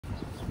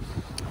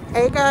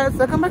Hey guys,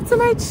 welcome back to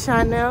my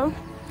channel.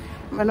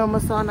 I know my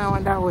son now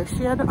on that way.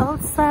 She had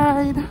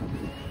outside.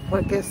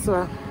 But guess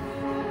what?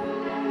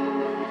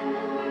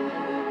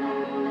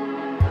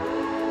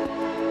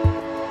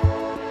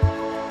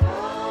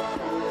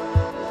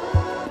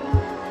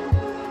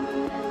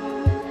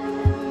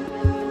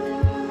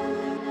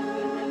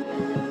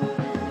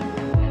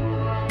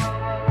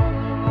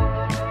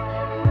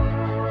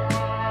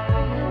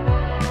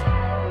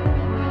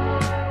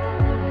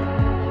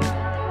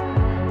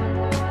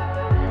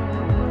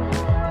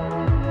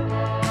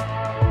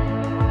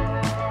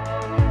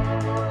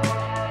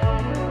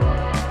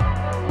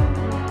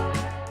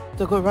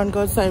 To go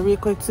outside real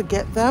quick to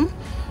get them,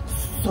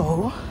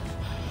 so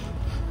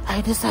I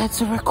decided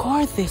to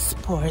record this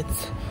part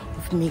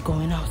of me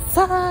going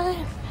outside.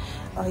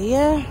 Oh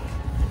yeah,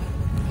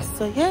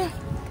 so yeah,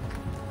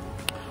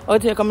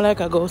 out here come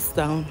like a ghost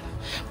town,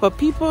 but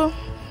people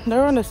they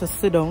run us to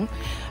sit down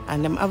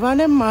and them have on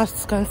them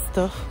masks and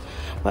stuff,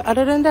 but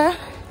other than that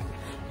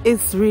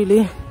it's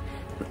really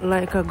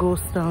like a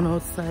ghost town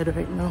outside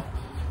right now.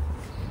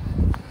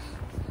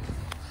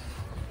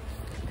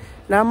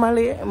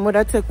 Normally, I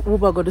would take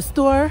Uber go to the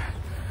store,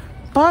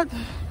 but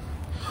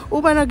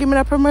Uber not give me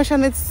the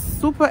permission. It's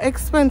super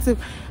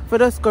expensive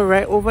for us to go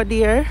right over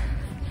there.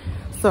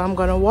 So I'm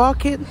gonna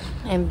walk it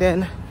and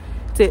then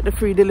take the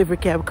free delivery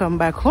cab, come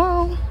back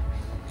home.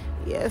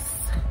 Yes,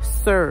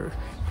 sir.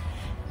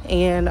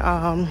 And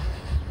I'm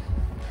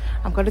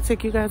gonna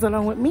take you guys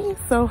along with me.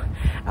 So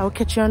I'll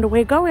catch you on the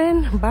way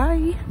going.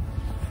 Bye.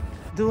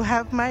 Do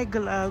have my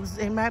gloves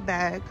in my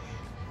bag.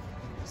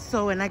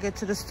 So when I get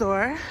to the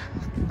store,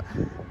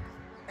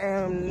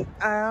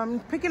 I'm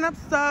picking up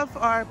stuff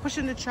or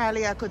pushing the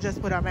trolley, I could just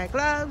put on my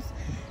gloves.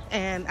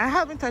 And I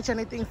haven't touched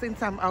anything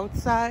since I'm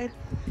outside,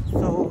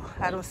 so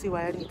I don't see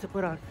why I need to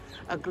put on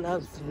a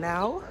gloves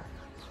now.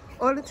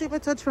 All the thing I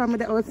touch from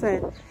the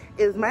outside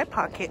is my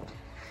pocket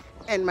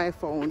and my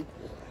phone.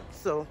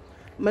 So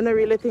I don't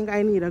really think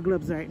I need a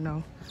gloves right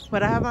now.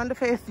 But I have on the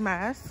face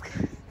mask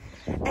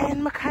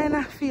and I kind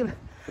of feel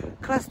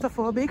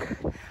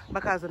claustrophobic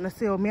because when I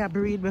say me I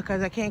breathe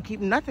because I can't keep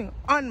nothing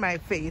on my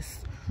face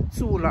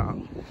too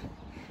long.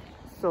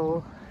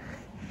 So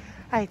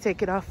I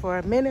take it off for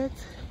a minute,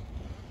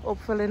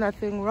 hopefully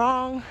nothing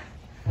wrong.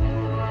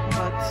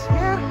 But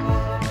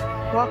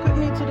yeah, walk with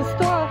me to the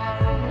store.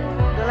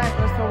 The light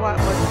was so what,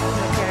 but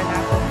I can't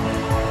happen.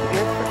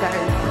 Yes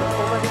guys,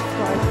 over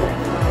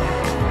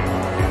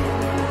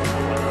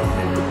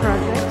the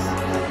projects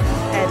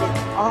and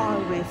it's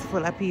always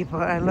full of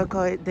people. And look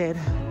how it did.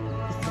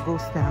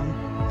 Ghost town.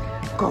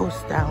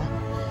 Ghost town.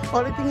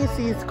 Only thing you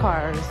see is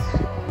cars.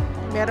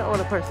 Me and the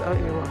other person out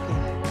here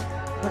walking.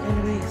 But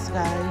anyways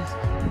guys,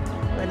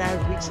 when I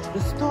reach to the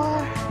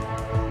store,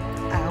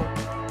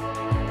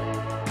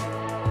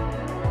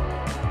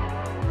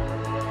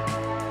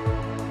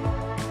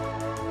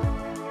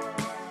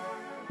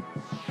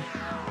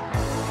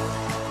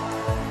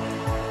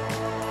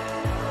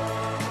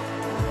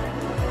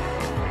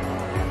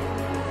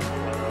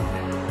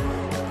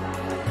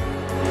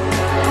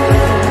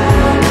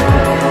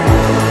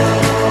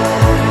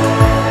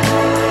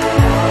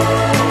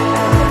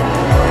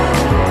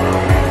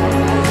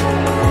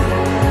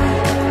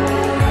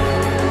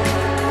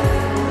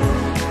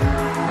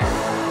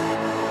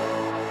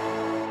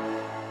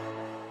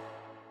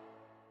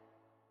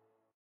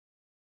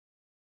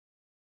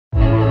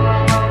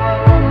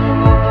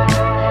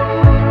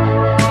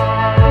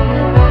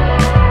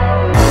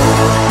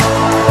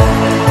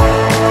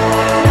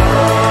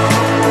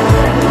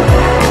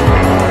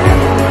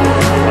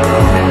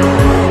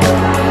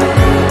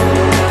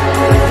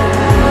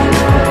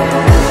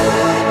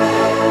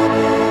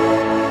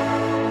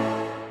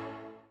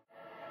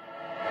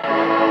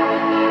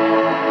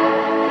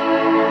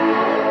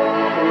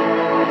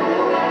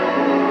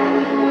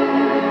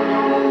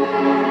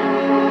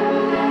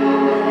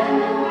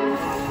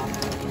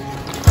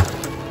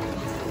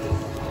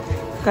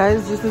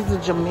 guys, this is the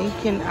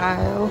Jamaican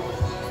aisle.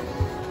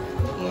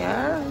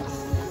 Yes.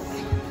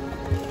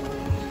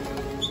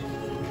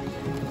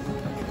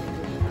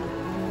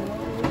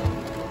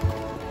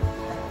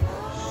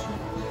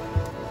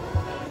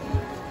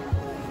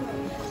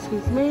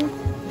 Excuse me.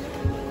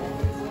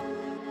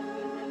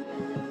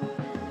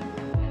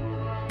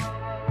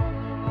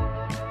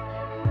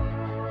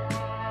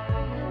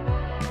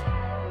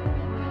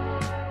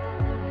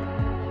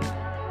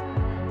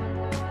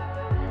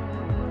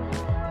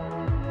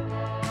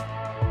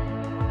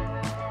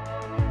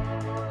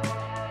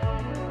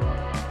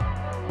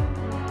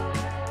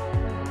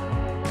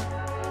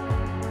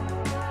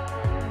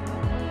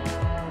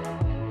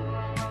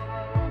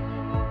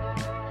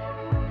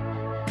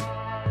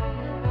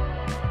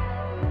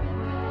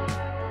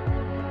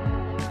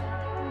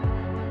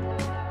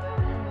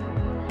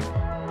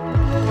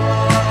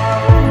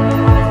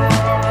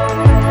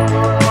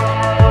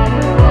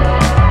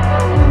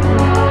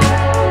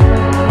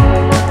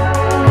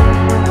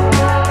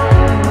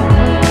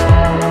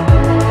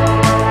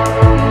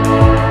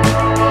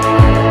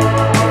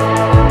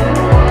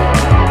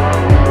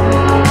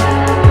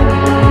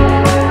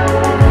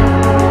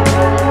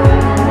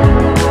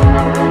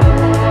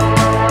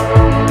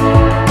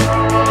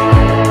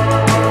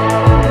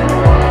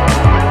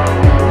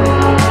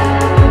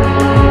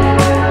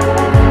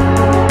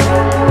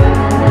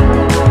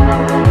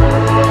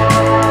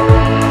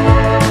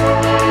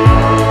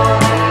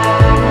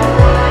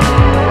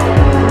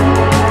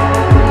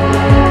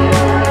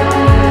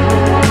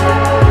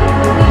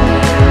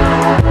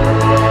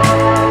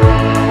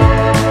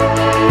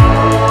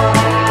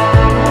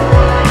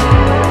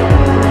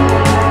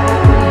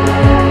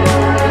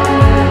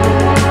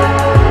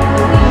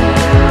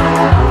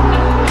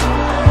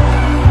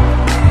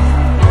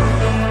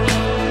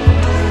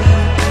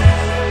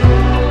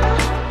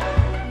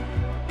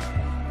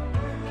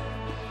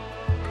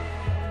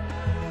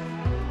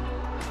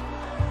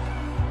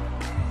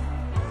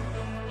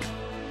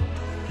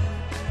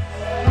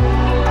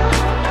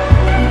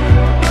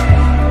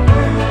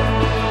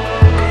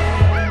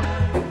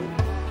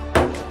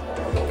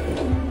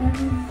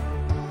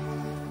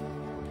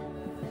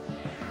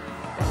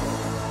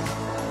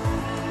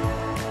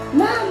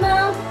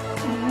 Mama.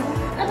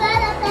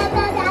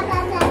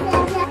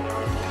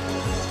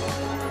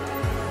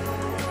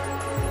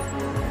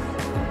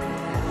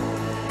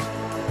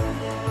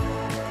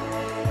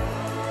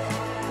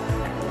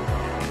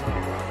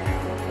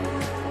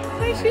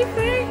 Hi, she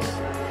French.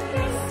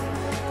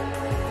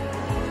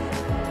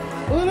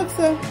 Oh, look,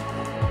 so.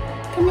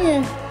 Come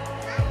here.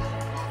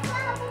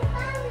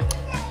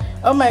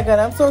 Oh my God,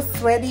 I'm so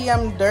sweaty.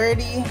 I'm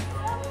dirty.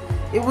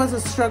 It was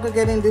a struggle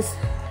getting this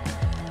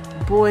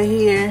boy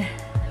here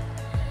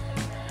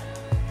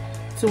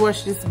to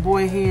wash this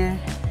boy here.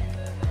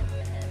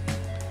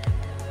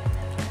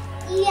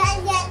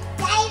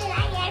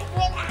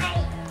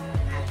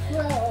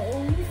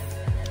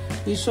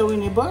 You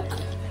showing your book?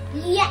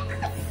 Yeah.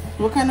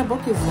 What kind of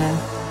book is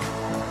that?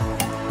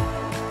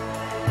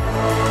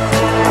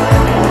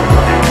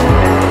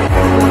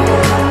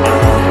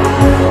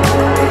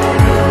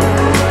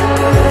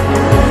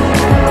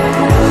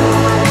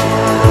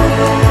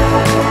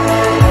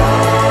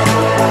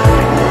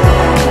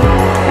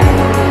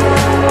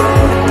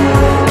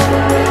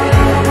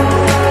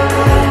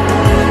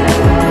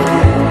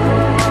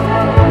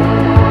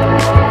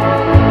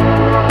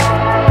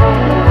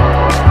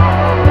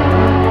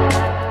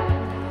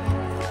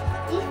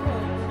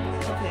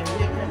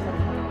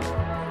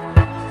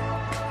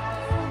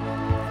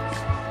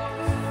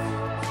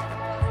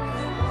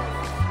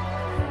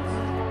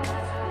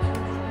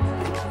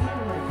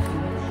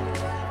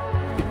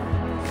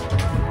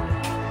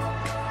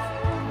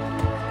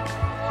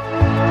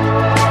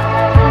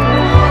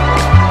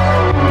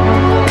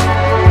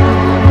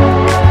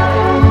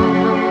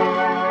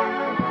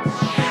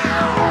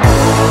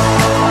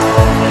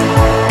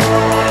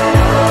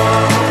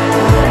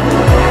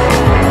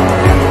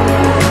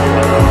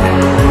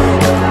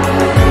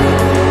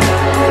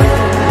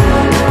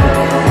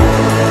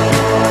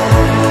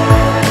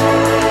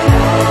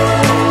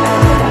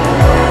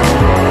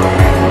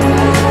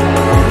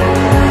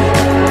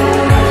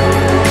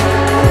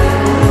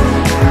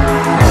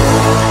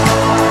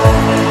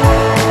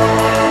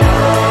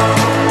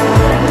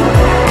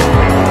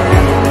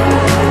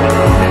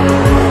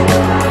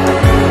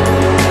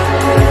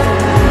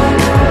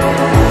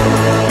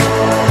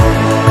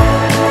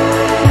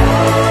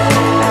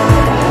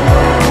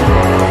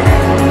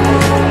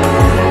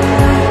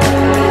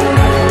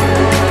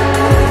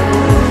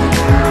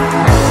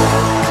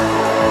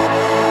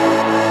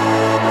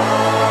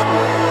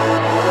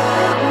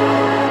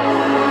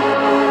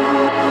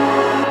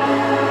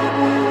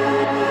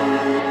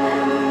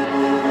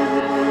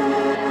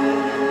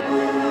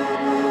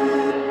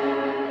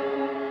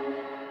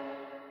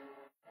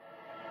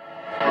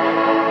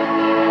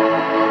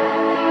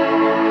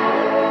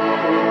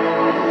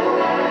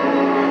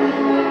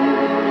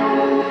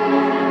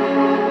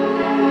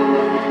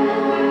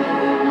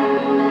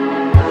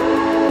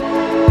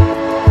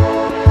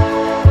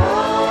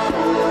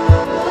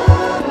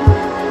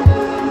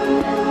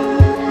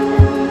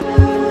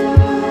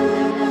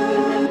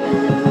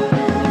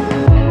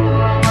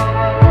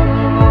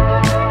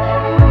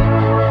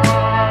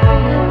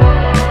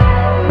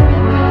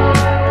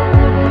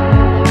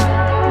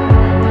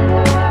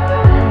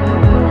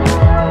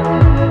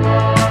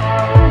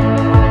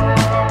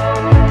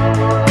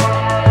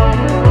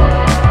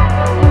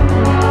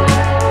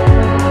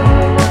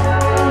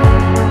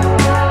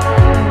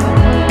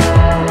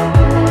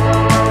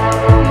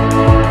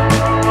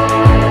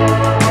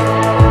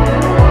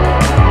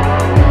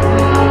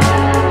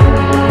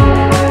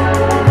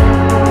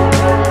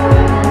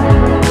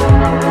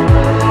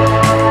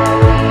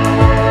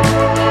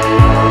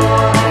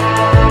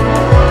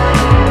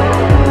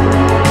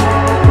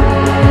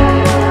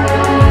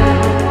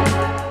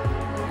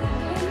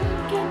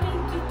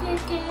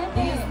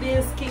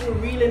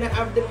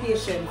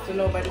 So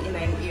nobody in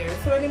an ear.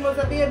 So when he was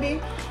a baby,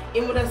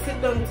 he would have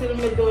sit down till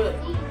me do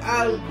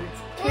I'll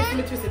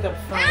twist it up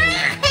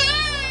fine.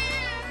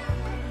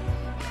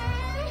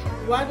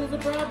 What is the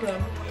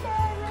problem?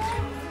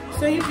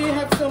 So if you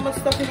have so much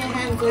stuff in your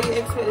hands or you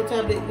expect the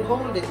tablet,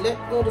 hold it, let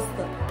go of the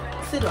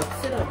stuff. Sit up,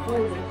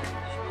 hold it.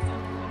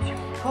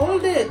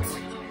 Hold it.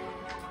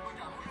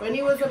 When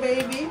he was a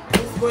baby,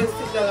 this boy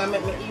sit down and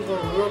make me even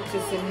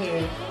roaches in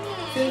here.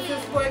 Since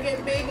this boy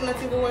get big,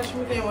 not even wash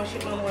me and wash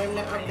it no more, I'm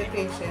not have the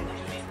patience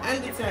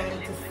and the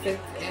time to sit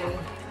and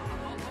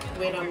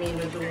wait on me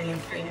to do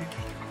nothing.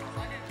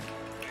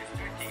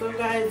 So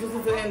guys, this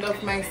is the end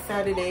of my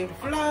Saturday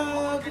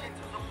vlog.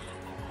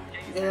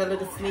 Get a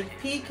little sneak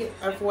peek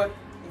of what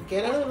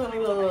get a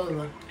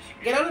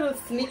little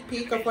sneak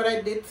peek of what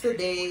I did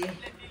today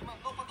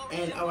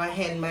and how I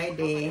end my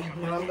day.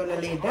 Now I'm gonna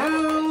lay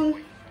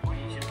down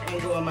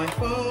and go on my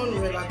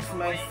phone, relax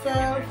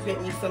myself, get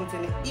me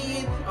something to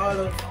eat, all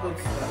of good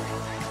stuff.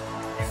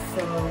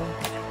 So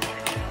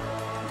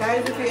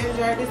guys, if you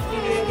enjoyed this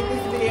video, give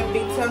this video a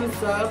big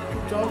thumbs up.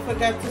 Don't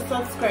forget to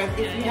subscribe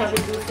if you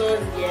haven't done so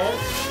yet,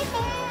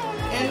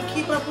 and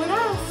keep up with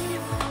us.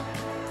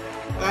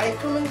 Like,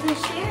 comment, and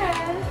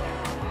share.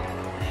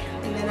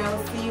 And then I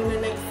will see you in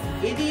the next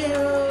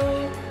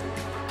video.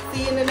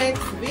 See you in the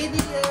next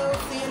video.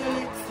 See you in the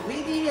next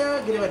video.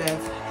 Get him a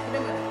dance. Get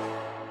him a dance.